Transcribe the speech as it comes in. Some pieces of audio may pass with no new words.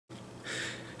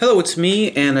Hello, it's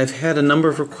me, and I've had a number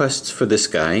of requests for this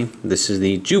guy. This is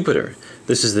the Jupiter.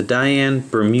 This is the Dayan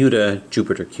Bermuda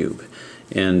Jupiter cube.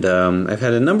 And I've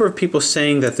had a number of people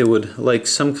saying that they would like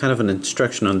some kind of an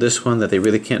instruction on this one, that they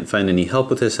really can't find any help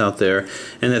with this out there,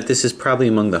 and that this is probably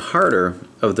among the harder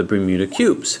of the Bermuda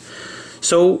cubes.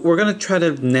 So we're going to try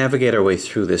to navigate our way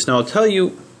through this. Now I'll tell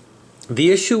you,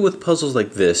 the issue with puzzles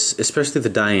like this, especially the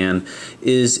Dayan,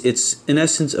 is it's in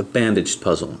essence a bandaged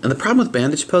puzzle. And the problem with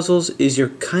bandaged puzzles is you're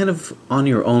kind of on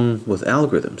your own with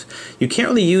algorithms. You can't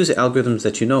really use algorithms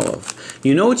that you know of.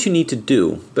 You know what you need to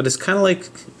do, but it's kind of like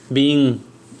being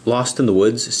lost in the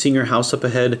woods, seeing your house up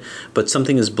ahead, but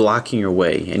something is blocking your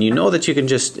way. And you know that you can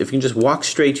just, if you can just walk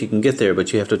straight, you can get there,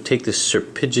 but you have to take this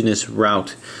serpentinous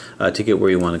route to get where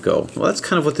you want to go. Well, that's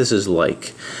kind of what this is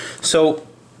like. So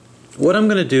what I'm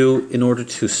going to do in order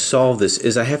to solve this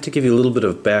is I have to give you a little bit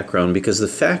of background, because the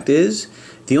fact is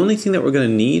the only thing that we're going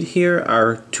to need here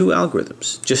are two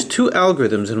algorithms. Just two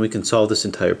algorithms and we can solve this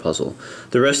entire puzzle.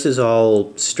 The rest is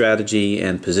all strategy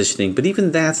and positioning, but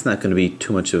even that's not going to be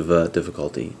too much of a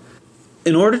difficulty.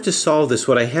 In order to solve this,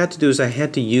 what I had to do is I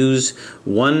had to use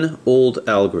one old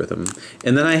algorithm,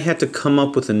 and then I had to come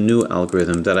up with a new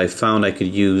algorithm that I found I could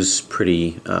use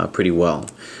pretty well.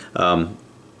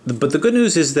 But the good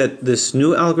news is that this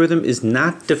new algorithm is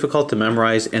not difficult to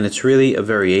memorize, and it's really a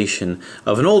variation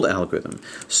of an old algorithm.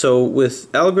 So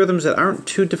with algorithms that aren't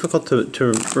too difficult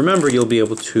to remember, you'll be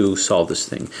able to solve this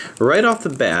thing. Right off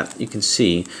the bat, you can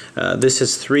see this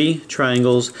has three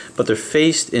triangles, but they're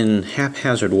faced in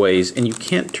haphazard ways, and you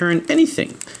can't turn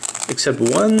anything except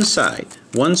one side.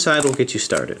 One side will get you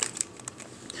started.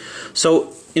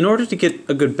 So in order to get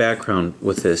a good background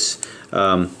with this,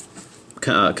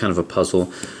 kind of a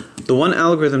puzzle, the one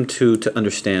algorithm to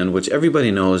understand, which everybody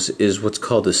knows, is what's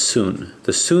called the SUN.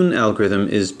 The SUN algorithm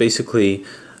is basically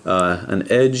an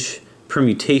edge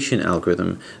permutation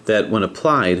algorithm that, when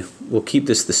applied, will keep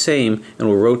this the same and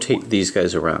will rotate these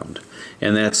guys around.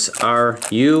 And that's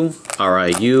RU,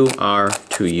 RIU,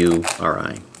 R2U,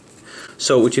 RI.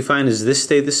 So what you find is this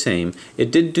stayed the same.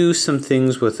 It did do some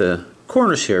things with a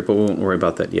corner share, but we won't worry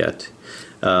about that yet.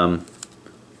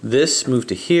 This moved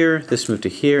to here, this moved to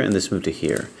here, and this moved to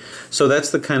here. So that's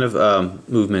the kind of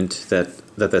movement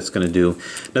that's going to do.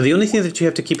 Now the only thing that you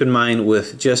have to keep in mind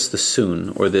with just the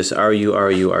SUN, or this RU,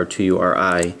 RU,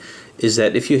 R2U, RI, is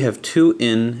that if you have two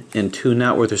in and two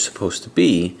not where they're supposed to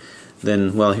be,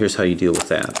 then, well, here's how you deal with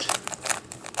that.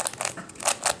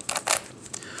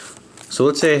 So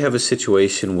let's say I have a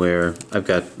situation where I've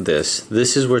got this.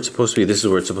 This is where it's supposed to be, this is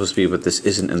where it's supposed to be, but this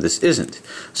isn't and this isn't.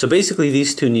 So basically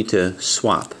these two need to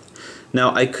swap.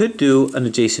 Now I could do an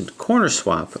adjacent corner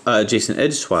swap, adjacent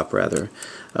edge swap rather,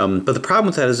 but the problem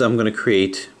with that is I'm going to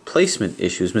create placement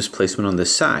issues, misplacement on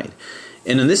this side.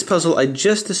 And in this puzzle I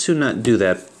just as soon not do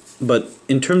that, but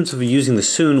in terms of using the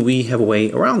SUN, we have a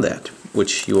way around that,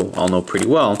 which you all know pretty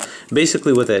well.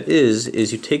 Basically what that is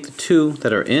you take the two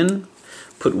that are in,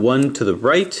 put one to the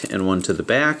right and one to the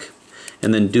back,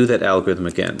 and then do that algorithm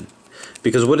again.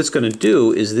 Because what it's going to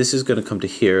do is this is going to come to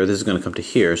here, this is going to come to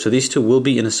here. So these two will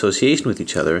be in association with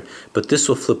each other, but this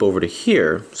will flip over to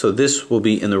here, so this will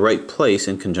be in the right place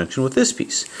in conjunction with this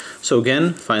piece. So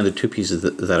again, find the two pieces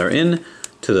that are in,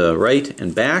 to the right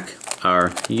and back,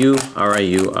 RU,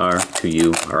 RIU,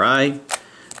 R2U, RI.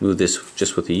 Move this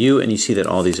just with the U, and you see that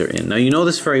all these are in. Now you know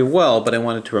this very well, but I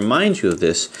wanted to remind you of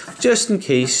this just in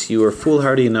case you are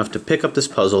foolhardy enough to pick up this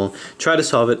puzzle, try to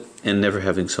solve it, and never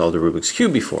having solved a Rubik's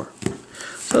Cube before.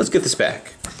 So let's get this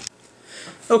back.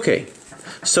 Okay,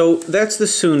 so that's the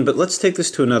SUN, but let's take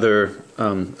this to another,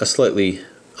 a slightly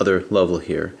other level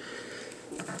here.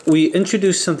 We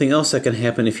introduced something else that can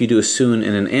happen if you do a SUN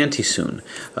and an anti-SUN.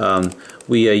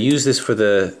 We use this for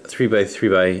the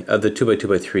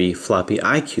 2x2x3 floppy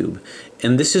iCube,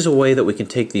 and this is a way that we can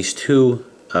take these two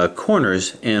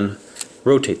corners and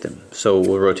rotate them. So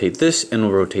we'll rotate this and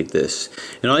we'll rotate this.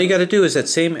 And all you got to do is that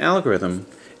same algorithm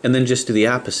and then just do the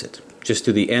opposite. Just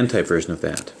do the anti-version of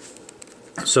that.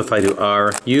 So if I do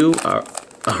RU,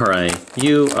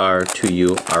 RIU,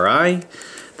 R2U, RI,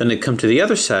 then I come to the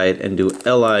other side and do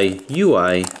LI,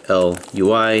 UI,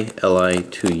 LUI,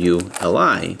 LI2U,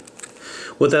 LI.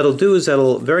 What that'll do is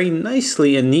that'll very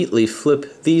nicely and neatly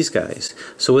flip these guys.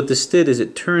 So what this did is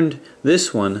it turned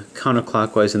this one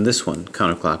counterclockwise and this one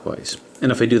counterclockwise.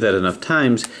 And if I do that enough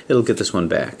times, it'll get this one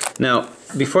back. Now,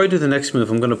 before I do the next move,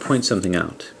 I'm going to point something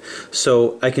out.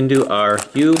 So I can do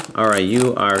RU,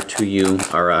 RIU,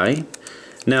 R2U, RI.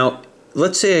 Now,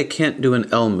 let's say I can't do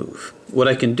an L move. What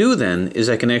I can do then is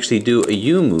I can actually do a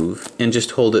U move and just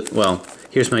hold it, well,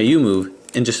 here's my U move,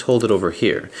 and just hold it over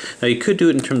here. Now you could do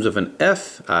it in terms of an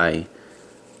FI,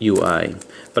 UI,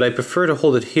 but I prefer to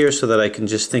hold it here so that I can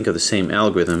just think of the same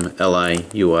algorithm, Li,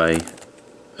 Ui,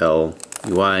 L,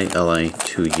 Ui, Li,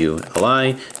 2U,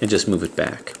 Li, and just move it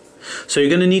back. So you're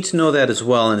going to need to know that as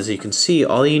well, and as you can see,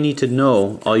 all you need to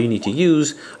know, all you need to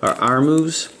use are R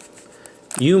moves,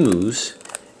 U moves,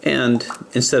 and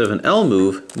instead of an L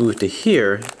move, move it to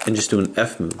here and just do an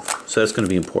F move. So that's going to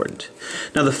be important.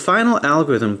 Now the final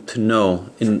algorithm to know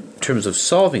in terms of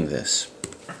solving this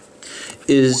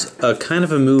is a kind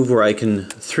of a move where I can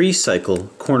 3-cycle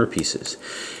corner pieces.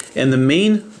 And the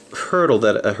main hurdle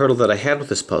that I had with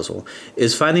this puzzle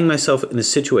is finding myself in a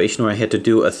situation where I had to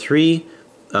do a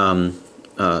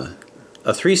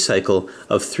 3-cycle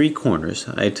of 3 corners.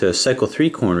 I had to cycle 3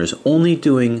 corners, only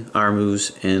doing R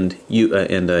moves and U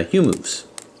moves,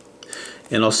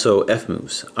 and also F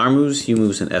moves. R moves, U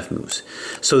moves, and F moves.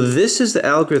 So this is the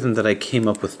algorithm that I came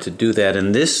up with to do that,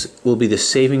 and this will be the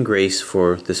saving grace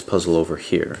for this puzzle over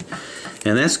here.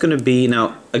 And that's going to be,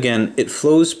 now again, it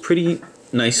flows pretty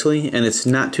nicely, and it's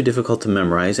not too difficult to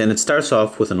memorize, and it starts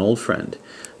off with an old friend,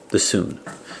 the soon.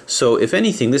 So if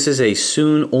anything, this is a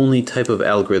soon only type of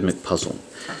algorithmic puzzle.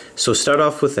 So start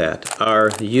off with that.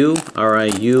 R, U,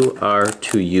 Ri, U, R,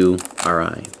 2U,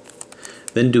 Ri.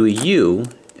 Then do a U,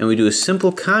 and we do a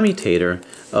simple commutator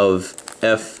of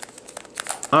F,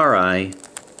 Ri,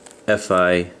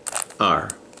 Fi, R.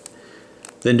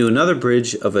 Then do another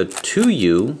bridge of a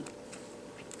 2U,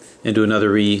 and do another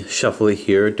reshuffle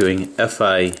here, doing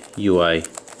Fi, Ui,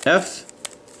 F,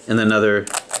 and then another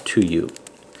 2U.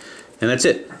 And that's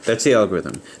it. That's the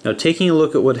algorithm. Now taking a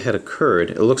look at what had occurred,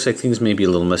 it looks like things may be a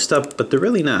little messed up, but they're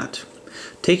really not.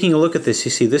 Taking a look at this, you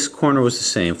see this corner was the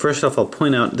same. First off, I'll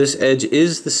point out this edge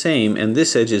is the same, and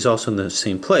this edge is also in the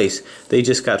same place. They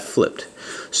just got flipped.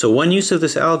 So one use of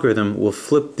this algorithm will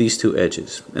flip these 2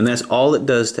 edges, and that's all it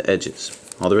does to edges.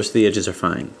 All the rest of the edges are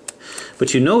fine.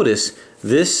 But you notice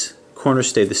this corner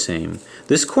stayed the same.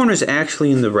 This corner is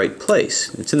actually in the right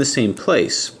place. It's in the same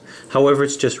place. However,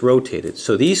 it's just rotated.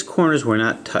 So these corners were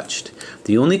not touched.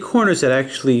 The only corners that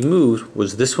actually moved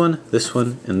was this one,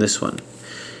 and this one.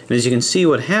 And as you can see,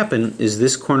 what happened is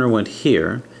this corner went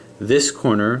here, this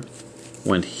corner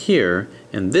went here,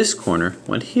 and this corner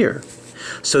went here.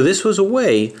 So this was a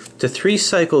way to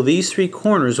 3-cycle these 3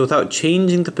 corners without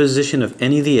changing the position of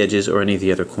any of the edges or any of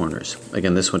the other corners.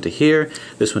 Again, this went to here,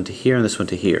 this went to here, and this went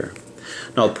to here.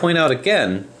 Now I'll point out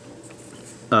again,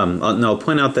 I'll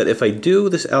point out that if I do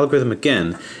this algorithm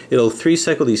again, it'll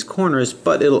 3-cycle these corners,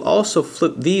 but it'll also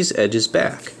flip these edges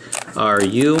back.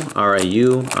 RU,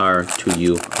 RIU,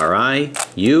 R2U, RI,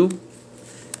 U,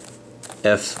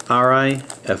 FRI,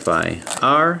 FI,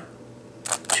 R,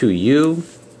 2U,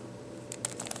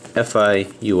 FI,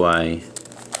 UI,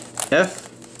 F,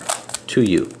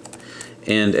 2U.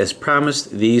 And as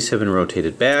promised, these have been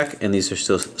rotated back, and these are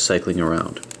still cycling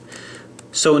around.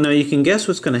 So now you can guess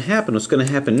what's going to happen. What's going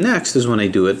to happen next is when I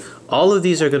do it, all of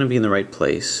these are going to be in the right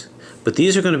place, but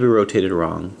these are going to be rotated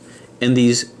wrong. And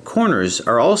these corners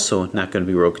are also not going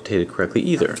to be rotated correctly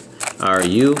either.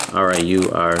 RU, RIU,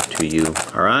 R2U,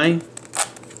 RI.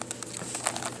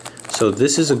 So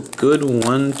this is a good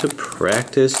one to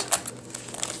practice.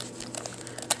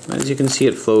 As you can see,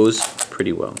 it flows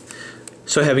pretty well.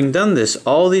 So having done this,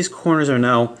 all these corners are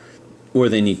now where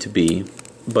they need to be.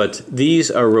 But these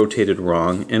are rotated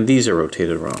wrong, and these are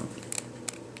rotated wrong.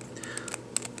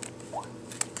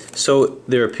 So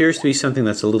there appears to be something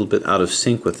that's a little bit out of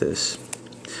sync with this.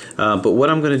 But what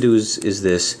I'm going to do is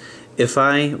this. If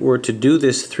I were to do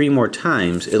this 3 more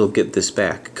times, it'll get this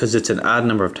back, because it's an odd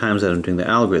number of times that I'm doing the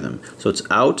algorithm. So it's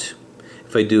out.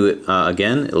 If I do it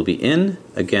again, it'll be in,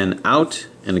 again out,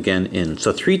 and again in.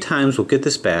 So 3 times we'll get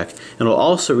this back, and we'll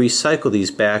also recycle these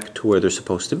back to where they're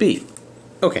supposed to be.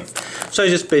 Okay, so I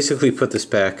just basically put this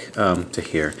back to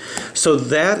here. So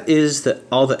that is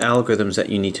all the algorithms that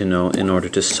you need to know in order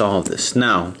to solve this.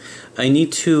 Now, I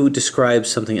need to describe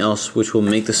something else which will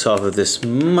make the solve of this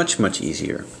much, much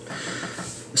easier.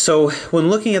 So when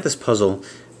looking at this puzzle,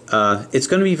 it's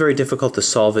going to be very difficult to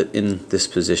solve it in this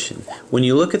position. When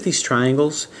you look at these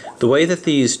triangles, the way that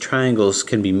these triangles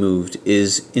can be moved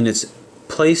is in its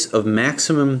place of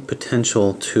maximum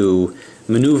potential to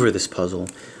maneuver this puzzle.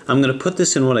 I'm going to put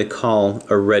this in what I call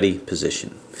a ready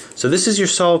position. So this is your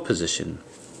solve position.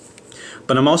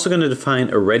 But I'm also going to define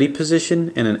a ready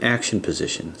position and an action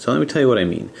position. So let me tell you what I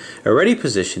mean. A ready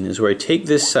position is where I take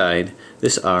this side,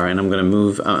 this R, and I'm going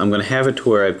to have it to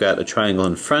where I've got a triangle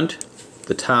in front,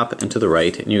 the top, and to the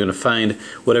right. And you're going to find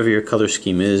whatever your color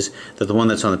scheme is, that the one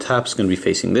that's on the top is going to be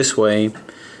facing this way,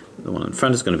 the one in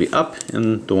front is going to be up,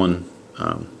 and the one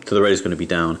to the right is going to be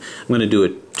down. I'm going to do a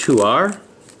 2R.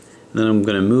 Then I'm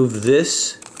going to move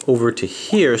this over to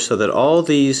here so that all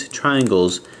these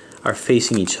triangles are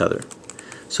facing each other.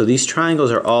 So these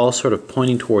triangles are all sort of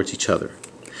pointing towards each other.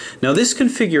 Now this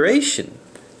configuration,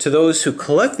 to those who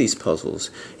collect these puzzles,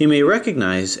 you may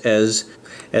recognize as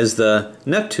the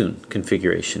Neptune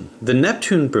configuration. The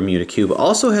Neptune Bermuda cube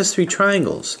also has 3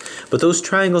 triangles, but those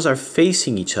triangles are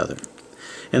facing each other.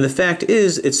 And the fact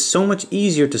is, it's so much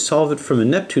easier to solve it from a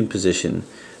Neptune position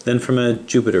than from a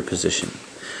Jupiter position.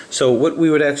 So what we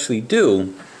would actually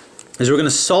do is we're going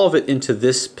to solve it into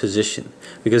this position,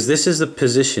 because this is the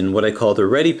position, what I call the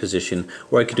ready position,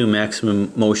 where I can do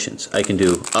maximum motions. I can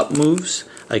do up moves,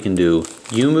 I can do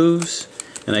U moves,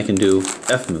 and I can do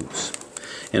F moves.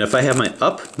 And if I have my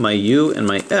up, my U, and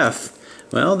my F,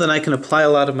 well, then I can apply a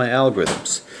lot of my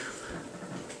algorithms.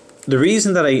 The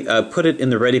reason that I put it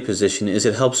in the ready position is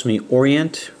it helps me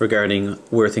orient regarding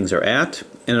where things are at,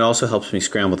 and it also helps me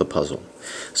scramble the puzzle.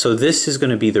 So this is going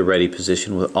to be the ready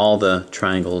position with all the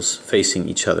triangles facing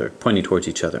each other, pointing towards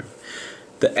each other.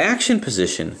 The action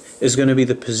position is going to be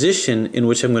the position in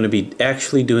which I'm going to be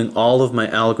actually doing all of my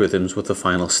algorithms with the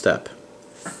final step.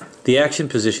 The action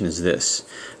position is this.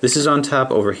 This is on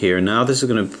top over here. Now this is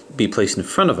going to be placed in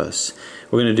front of us.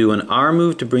 We're going to do an R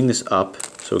move to bring this up.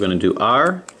 So we're going to do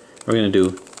R. We're going to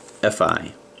do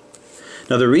Fi.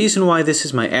 Now the reason why this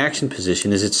is my action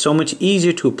position is it's so much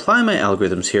easier to apply my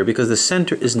algorithms here because the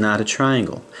center is not a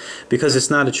triangle. Because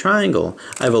it's not a triangle,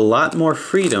 I have a lot more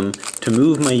freedom to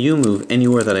move my U move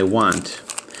anywhere that I want.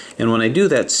 And when I do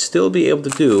that, still be able to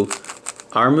do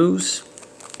R moves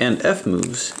and F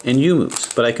moves and U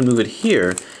moves. But I can move it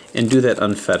here and do that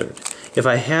unfettered. If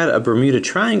I had a Bermuda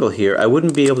triangle here, I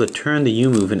wouldn't be able to turn the U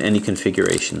move in any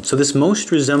configuration. So this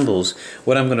most resembles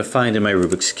what I'm going to find in my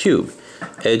Rubik's Cube.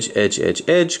 Edge, edge, edge,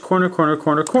 edge, corner, corner,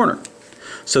 corner, corner.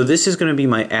 So this is going to be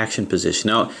my action position.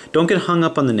 Now, don't get hung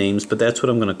up on the names, but that's what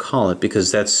I'm going to call it because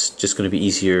that's just going to be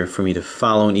easier for me to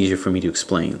follow and easier for me to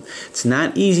explain. It's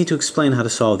not easy to explain how to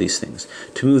solve these things.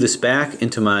 To move this back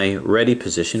into my ready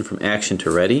position from action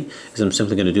to ready is I'm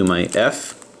simply going to do my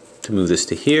F to move this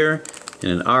to here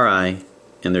and an RI,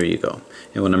 and there you go.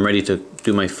 And when I'm ready to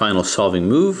do my final solving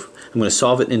move, I'm going to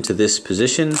solve it into this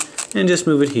position and just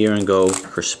move it here and go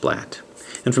kersplat.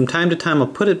 And from time to time I'll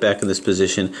put it back in this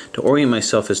position to orient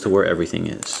myself as to where everything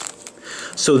is.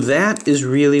 So that is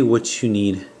really what you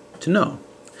need to know.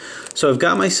 So I've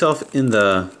got myself in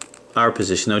the R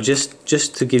position. Now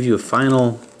just to give you a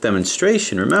final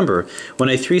demonstration, remember when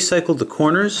I 3-cycled the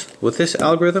corners with this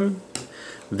algorithm,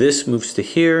 this moves to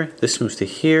here, this moves to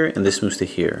here, and this moves to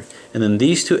here. And then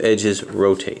these 2 edges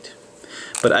rotate.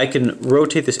 But I can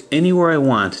rotate this anywhere I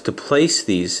want to place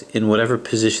these in whatever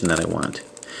position that I want.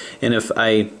 And if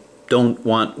I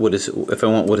want what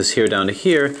is here down to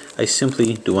here, I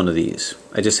simply do one of these.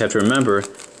 I just have to remember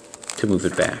to move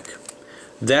it back.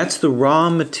 That's the raw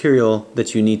material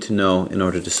that you need to know in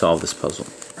order to solve this puzzle.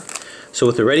 So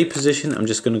with the ready position, I'm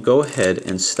just going to go ahead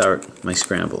and start my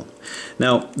scramble.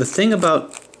 Now, the thing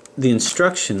about the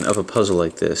instruction of a puzzle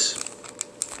like this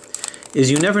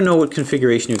is you never know what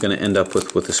configuration you're going to end up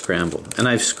with a scramble. And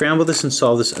I've scrambled this and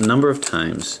solved this a number of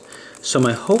times. So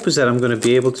my hope is that I'm going to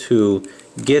be able to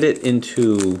get it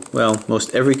into, well,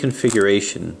 most every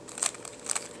configuration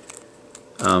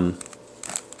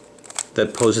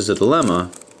that poses a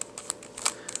dilemma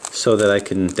so that I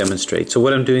can demonstrate. So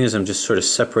what I'm doing is I'm just sort of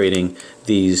separating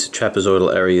these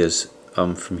trapezoidal areas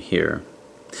from here.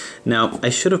 Now, I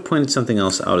should have pointed something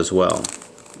else out as well.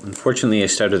 Unfortunately, I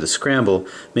started the scramble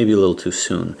maybe a little too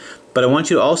soon. But I want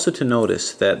you also to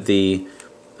notice that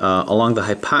along the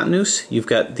hypotenuse, you've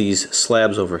got these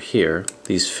slabs over here,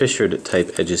 these fissured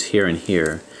type edges here and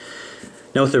here.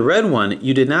 Now with the red one,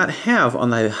 you did not have on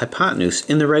the hypotenuse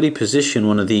in the ready position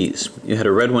one of these. You had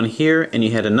a red one here and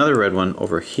you had another red one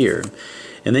over here.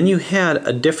 And then you had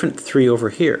a different 3 over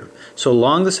here. So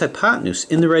along this hypotenuse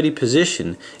in the ready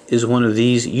position is one of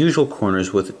these usual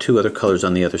corners with 2 other colors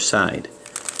on the other side.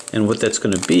 And what that's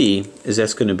going to be is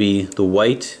that's going to be the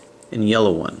white and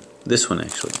yellow one. This one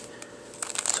actually.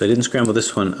 So I didn't scramble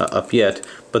this one up yet,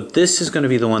 but this is going to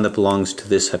be the one that belongs to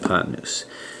this hypotenuse.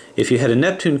 If you had a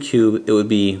Neptune cube, it would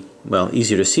be, well,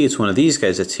 easier to see. It's one of these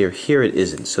guys that's here. Here it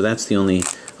isn't. So that's the only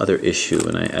other issue.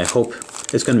 And I hope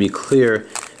it's going to be clear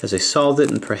as I solved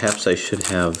it, and perhaps I should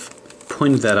have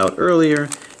pointed that out earlier,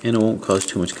 and it won't cause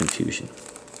too much confusion.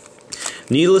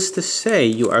 Needless to say,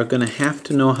 you are going to have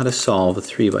to know how to solve a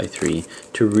 3x3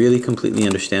 to really completely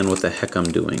understand what the heck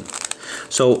I'm doing.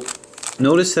 So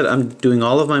notice that I'm doing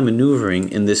all of my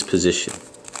maneuvering in this position.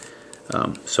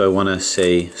 So I want to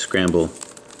say scramble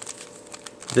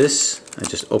this. I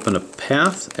just open a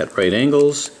path at right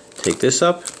angles, take this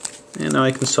up, and now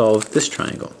I can solve this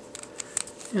triangle.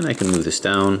 And I can move this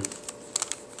down.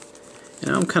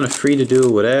 And I'm kind of free to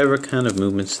do whatever kind of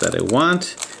movements that I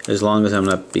want, as long as I'm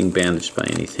not being bandaged by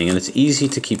anything. And it's easy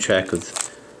to keep track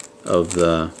of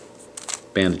the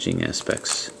bandaging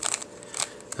aspects.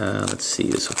 Let's see,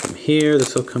 this will come here,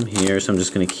 this will come here, so I'm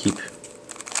just going to keep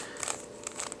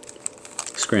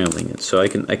scrambling it. So I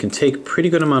can take pretty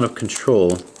good amount of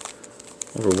control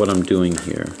over what I'm doing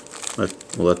here.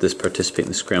 We'll let this participate in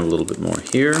the scramble a little bit more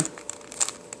here.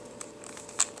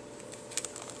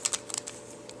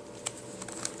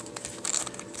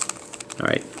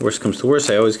 Alright, worst comes to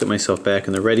worst, I always get myself back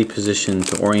in the ready position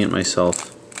to orient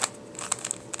myself.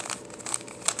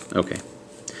 Okay.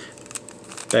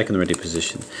 Back in the ready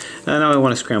position. Now I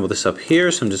want to scramble this up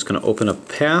here, so I'm just going to open up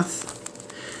a path.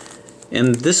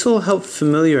 And this will help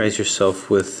familiarize yourself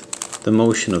with the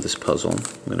motion of this puzzle.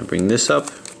 I'm going to bring this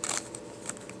up.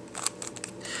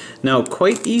 Now,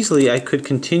 quite easily I could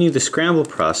continue the scramble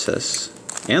process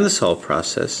and the solve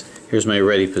process. Here's my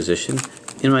ready position.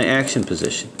 In my action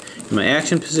position. In my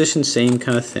action position, same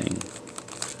kind of thing.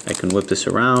 I can whip this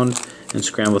around and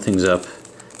scramble things up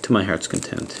to my heart's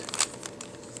content.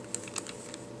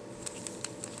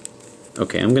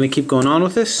 Okay, I'm going to keep going on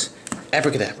with this.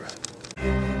 Abracadabra.